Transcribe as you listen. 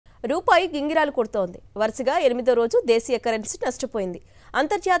రూపాయి గింగిరాలు కొడుతోంది. వరుసగా 8వ రోజు దేశీయ కరెన్సీ నష్టపోయింది.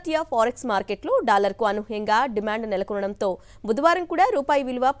 అంతర్జాతీయ ఫారెక్స్ మార్కెట్లో డాలర్కు అనూహ్యంగా డిమాండ్ నెలకొనడంతో బుధవారం కూడా రూపాయి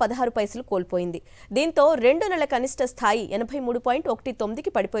విలువ 16 పైసలు కోల్పోయింది. దీంతో 2 నెలల కనిష్ట స్థాయి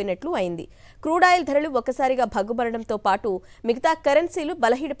 83.19కి పడిపోయినట్లు అయింది. క్రూడ్ ఆయిల్ ధరలు ఒక్కసారిగా భగ్గుమనడంతో పాటు మిగతా కరెన్సీలు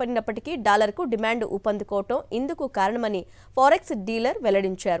బలహీనపడినప్పటికీ డాలర్కు డిమాండ్ ఊపందుకోవటం ఇందుకు కారణమని ఫారెక్స్ డీలర్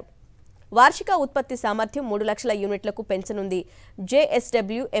వెల్లడించారు. వార్షిక ఉత్పత్తి సామర్థ్యం 3 లక్షల యూనిట్లకు పెంచనుంది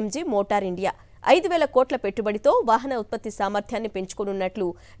జేఎస్డబ్ల్యూఎంజీ మోటార్ ఇండియా. 5,000 కోట్ల పెట్టుబడితో వాహన ఉత్పత్తి సామర్థ్యాన్ని పెంచుకోనున్నట్లు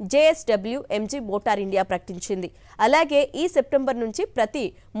జేఎస్డబ్ల్యూఎంజీ మోటార్ ఇండియా ప్రకటించింది. అలాగే ఈ సెప్టెంబర్ నుంచి ప్రతి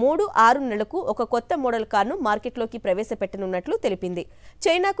 3-6 నెలలకు ఒక కొత్త మోడల్ కారును మార్కెట్లోకి ప్రవేశపెట్టనున్నట్లు తెలిపింది.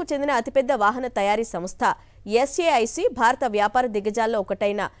 చైనాకు చెందిన అతిపెద్ద వాహన తయారీ సంస్థ ఎస్ఏఐసి భారత వ్యాపార దిగ్గజాల్లో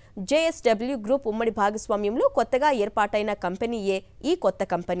ఒకటైన జేఎస్డబ్ల్యూ గ్రూప్ ఉమ్మడి భాగస్వామ్యంలో కొత్తగా ఏర్పాటైన కంపెనీయే ఈ కొత్త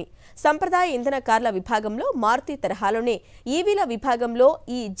కంపెనీ. సంప్రదాయ ఇంధన కార్ల విభాగంలో మారుతి తరహాలోనే ఈవీల విభాగంలో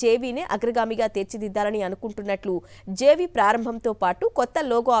ఈ జేవీనే అగ్రగామిగా తీర్చిదిద్దాలని అనుకుంటున్నట్లు జేవీ ప్రారంభంతో పాటు కొత్త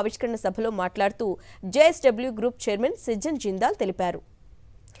లోగో ఆవిష్కరణ సభలో మాట్లాడుతూ జేఎస్డబ్ల్యూ గ్రూప్ చైర్మన్ సిజ్జన్ జిందాల్ తెలిపారు.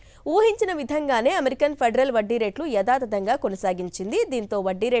 ఊహించిన విధంగానే అమెరికన్ ఫెడరల్ వడ్డీ రేట్లు యథాతథంగా కొనసాగించింది. దీంతో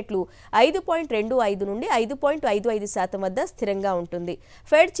వడ్డీ రేట్లు 5.25 నుండి 5.55% వద్ద స్థిరంగా ఉంటుంది.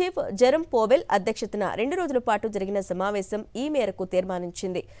 ఫెడ్ చీఫ్ జెరమ్ పోవెల్ అధ్యక్షతన 2 రోజుల పాటు జరిగిన సమావేశం ఈ మేరకు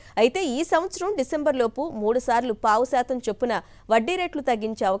తీర్మానించింది. అయితే ఈ సంవత్సరం డిసెంబర్లోపు 3 సార్లు 0.5% చొప్పున వడ్డీ రేట్లు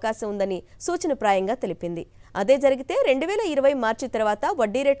తగ్గించే అవకాశం ఉందని సూచనప్రాయంగా తెలిపింది. అదే జరిగితే 2020 మార్చి తర్వాత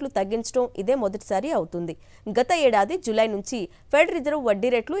వడ్డీ రేట్లు తగ్గించడం ఇదే మొదటిసారి అవుతుంది. గత ఏడాది జూలై నుంచి ఫెడ్ రిజర్వ్ వడ్డీ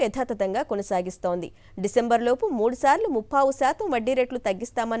రేట్లు యథాతథంగా కొనసాగిస్తోంది. డిసెంబర్లోపు 3 సార్లు 30% వడ్డీ రేట్లు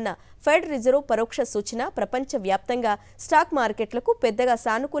తగ్గిస్తామన్న ఫెడ్ రిజర్వ్ పరోక్ష సూచన ప్రపంచవ్యాప్తంగా స్టాక్ మార్కెట్లకు పెద్దగా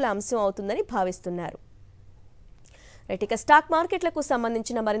సానుకూల అంశం అవుతుందని భావిస్తున్నారు. ఇక స్టాక్ మార్కెట్లకు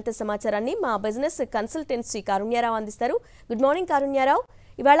సంబంధించిన మరింత సమాచారాన్ని మా బిజినెస్ కన్సల్టెన్సీ కారుణ్యారావు అందిస్తారు. Good morning కారుణ్యారావు.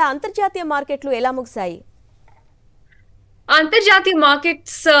 ఇవాళ అంతర్జాతీయ మార్కెట్లు ఎలా ముగిశాయి? అంతర్జాతీయ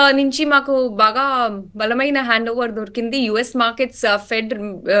మార్కెట్స్ నుంచి మాకు బాగా బలమైన హ్యాండ్ ఓవర్ దొరికింది. యుఎస్ మార్కెట్స్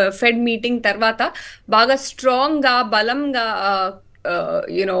ఫెడ్ మీటింగ్ తర్వాత బాగా స్ట్రాంగ్ గా బలంగా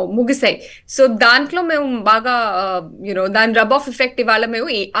ముగిసాయి. సో దాంట్లో మేము బాగా దాని రబ్ ఆఫ్ ఎఫెక్ట్ ఇవాళ మేము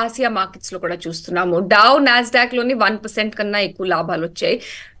ఆసియా మార్కెట్స్ లో కూడా చూస్తున్నాము. డౌ నాస్డాక్ లోని 1% కన్నా ఎక్కువ లాభాలు వచ్చాయి.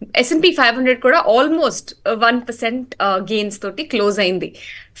 S&P 500 కూడా ఆల్మోస్ట్ 1% గెయిన్స్ తోటి క్లోజ్ అయింది.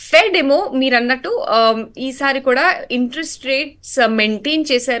 ఫెడ్ ఏమో మీరు అన్నట్టు ఈసారి కూడా ఇంట్రెస్ట్ రేట్స్ మెయింటైన్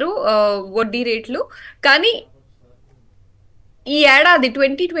చేశారు, వడ్డీ రేట్లు. కానీ ఈ ఏడాది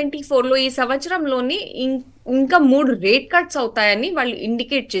 2024లో ఈ సంవత్సరంలోని ఇంకా 3 రేట్ కట్స్ అవుతాయని వాళ్ళు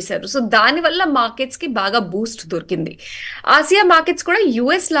ఇండికేట్ చేశారు. సో దానివల్ల మార్కెట్స్ కి బాగా బూస్ట్ దొరికింది. ఆసియా మార్కెట్స్ కూడా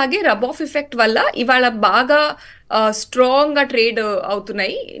యుఎస్ లాగే రబ్ ఆఫ్ ఎఫెక్ట్ వల్ల ఇవాళ బాగా స్ట్రాంగ్ గా ట్రేడ్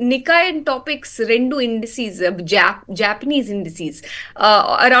అవుతున్నాయి. Nikkei and topics 2 indices Japanese indices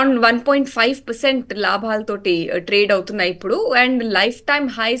around 1.5% లాభాలతోటి trade అవుతున్నాయి ఇప్పుడు. అండ్ లైఫ్ టైమ్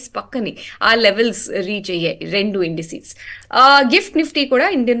హైస్ పక్కని ఆ లెవెల్స్ రీచ్ అయ్యాయి 2 ఇండిసీస్. గిఫ్ట్ నిఫ్టీ కూడా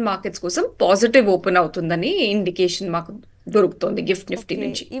ఇండియన్ మార్కెట్స్ కోసం పాజిటివ్ ఓపెన్ అవుతుందని ఇండికేషన్ మాకు దొరుకుతుంది గిఫ్ట్ నిఫ్టీ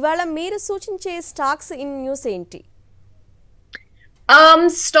నుంచి. ఇవాళ మీరు సూచించే స్టాక్స్ ఇన్ న్యూస్ ఏంటి?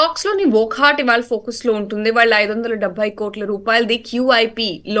 స్టాక్స్ లోని వోక్హార్ట్ ఇవాళ ఫోకస్ లో ఉంటుంది. వాళ్ళు 570 కోట్ల రూపాయలది QIP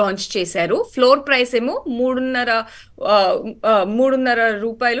లాంచ్ చేశారు. ఫ్లోర్ ప్రైస్ ఏమో 3.5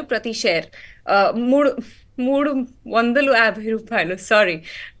 రూపాయలు ప్రతి షేర్, 350 రూపాయలు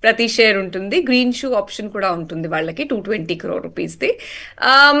ప్రతి షేర్ ఉంటుంది. గ్రీన్ షూ ఆప్షన్ కూడా ఉంటుంది వాళ్ళకి 220 crore రూపీస్ది.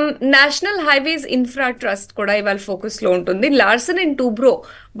 National highways infra trust కూడా ఇవాళ ఫోకస్ లో ఉంటుంది. Larson and Toubro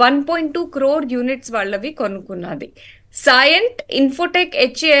 1.2 crore units వాళ్ళవి కొనుక్కున్నది. సాయంట్ ఇన్ఫోటెక్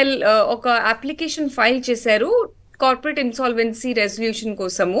HAL ఒక అప్లికేషన్ ఫైల్ చేశారు కార్పొరేట్ ఇన్సాల్వెన్సీ రెజల్యూషన్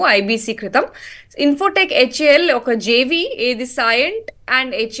కోసము IBC క్రితం. ఇన్ఫోటెక్ HAL ఒక జేవీ, ఏది సాయంట్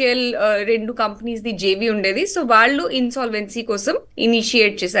and HAL 2 companies the JV ఉండేది. సో వాళ్ళు ఇన్సాల్వెన్సీ కోసం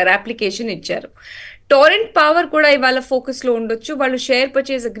ఇనిషియేట్ చేశారు, అప్లికేషన్ ఇచ్చారు. టోరెంట్ పవర్ కూడా ఇవాళ ఫోకస్ లో ఉండొచ్చు. వాళ్ళు షేర్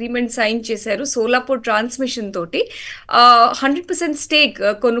పర్చేజ్ అగ్రిమెంట్ సైన్ చేశారు సోలాపూర్ ట్రాన్స్మిషన్ తోటి. 100% స్టేక్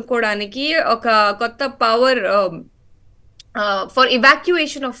కొనుక్కోవడానికి ఒక కొత్త power for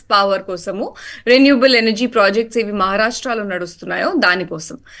evacuation of power కోసము, రెన్యూబుల్ ఎనర్జీ ప్రాజెక్ట్స్ ఇవి మహారాష్ట్రలో నడుస్తున్నాయో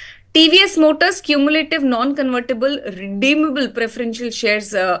దానికోసం. TVS Motors cumulative non convertible redeemable preferential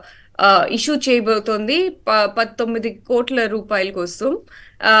shares issue చేయబోతోంది 19 కోట్ల రూపాయల కోసం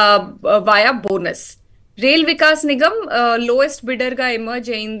via bonus. Rail Vikas Nigam lowest bidder గా ఎమర్జ్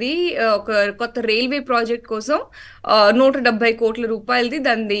అయింది. ఒక కొత్త రైల్వే ప్రాజెక్ట్ కోసం 170 కోట్ల రూపాయలది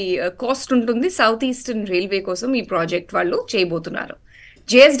దాని కాస్ట్ ఉంటుంది. సౌత్ ఈస్టర్న్ రైల్వే కోసం ఈ ప్రాజెక్ట్ వాళ్ళు చేయబోతున్నారు.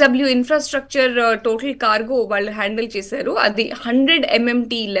 JSW ఇన్ఫ్రాస్ట్రక్చర్ టోటల్ కార్గో వాళ్ళు హ్యాండిల్ చేశారు. అది 100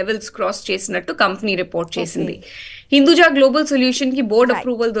 MMT లెవెల్స్ క్రాస్ చేసినట్టు కంపెనీ రిపోర్ట్ చేసింది. హిందూజా గ్లోబల్ సొల్యూషన్ కి బోర్డ్ రైట్.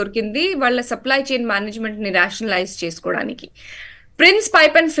 అప్రూవల్ దొరికింది వాళ్ళ సప్లై చైన్ మేనేజ్మెంట్ ని రేషనలైజ్ చేసుకోవడానికి. ప్రిన్స్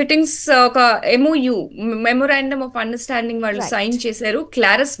పైప్ అండ్ ఫిట్టింగ్స్ ఒక MOU మెమొరాండమ్ ఆఫ్ అండర్స్టాండింగ్ వాళ్ళు రైట్. సైన్ చేశారు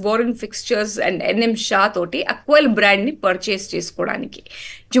క్లారస్ బోరన్ ఫిక్స్చర్స్ అండ్ NM షా తోటి అక్వెల్ బ్రాండ్ ని పర్చేస్ చేసుకోవడానికి.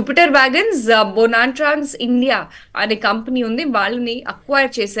 జూపిటర్ వ్యాగన్స్ బొనాట్రాన్స్ ఇండియా అనే కంపెనీ ఉంది వాళ్ళని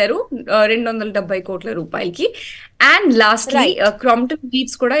అక్వైర్ చేశారు 270 కోట్ల రూపాయలకి. And lastly right. Crompton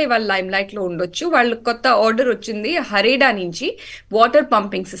beats కూడా ఇవాళ లైమ్ లైట్ లో ఉండొచ్చు. వాళ్ళు కొత్త ఆర్డర్ వచ్చింది హరేడా నుంచి వాటర్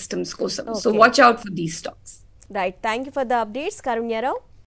పంపింగ్ సిస్టమ్స్ కోసం. So okay. Watch out for these stocks. Right. Thank you for the updates, కారుణ్యారావు.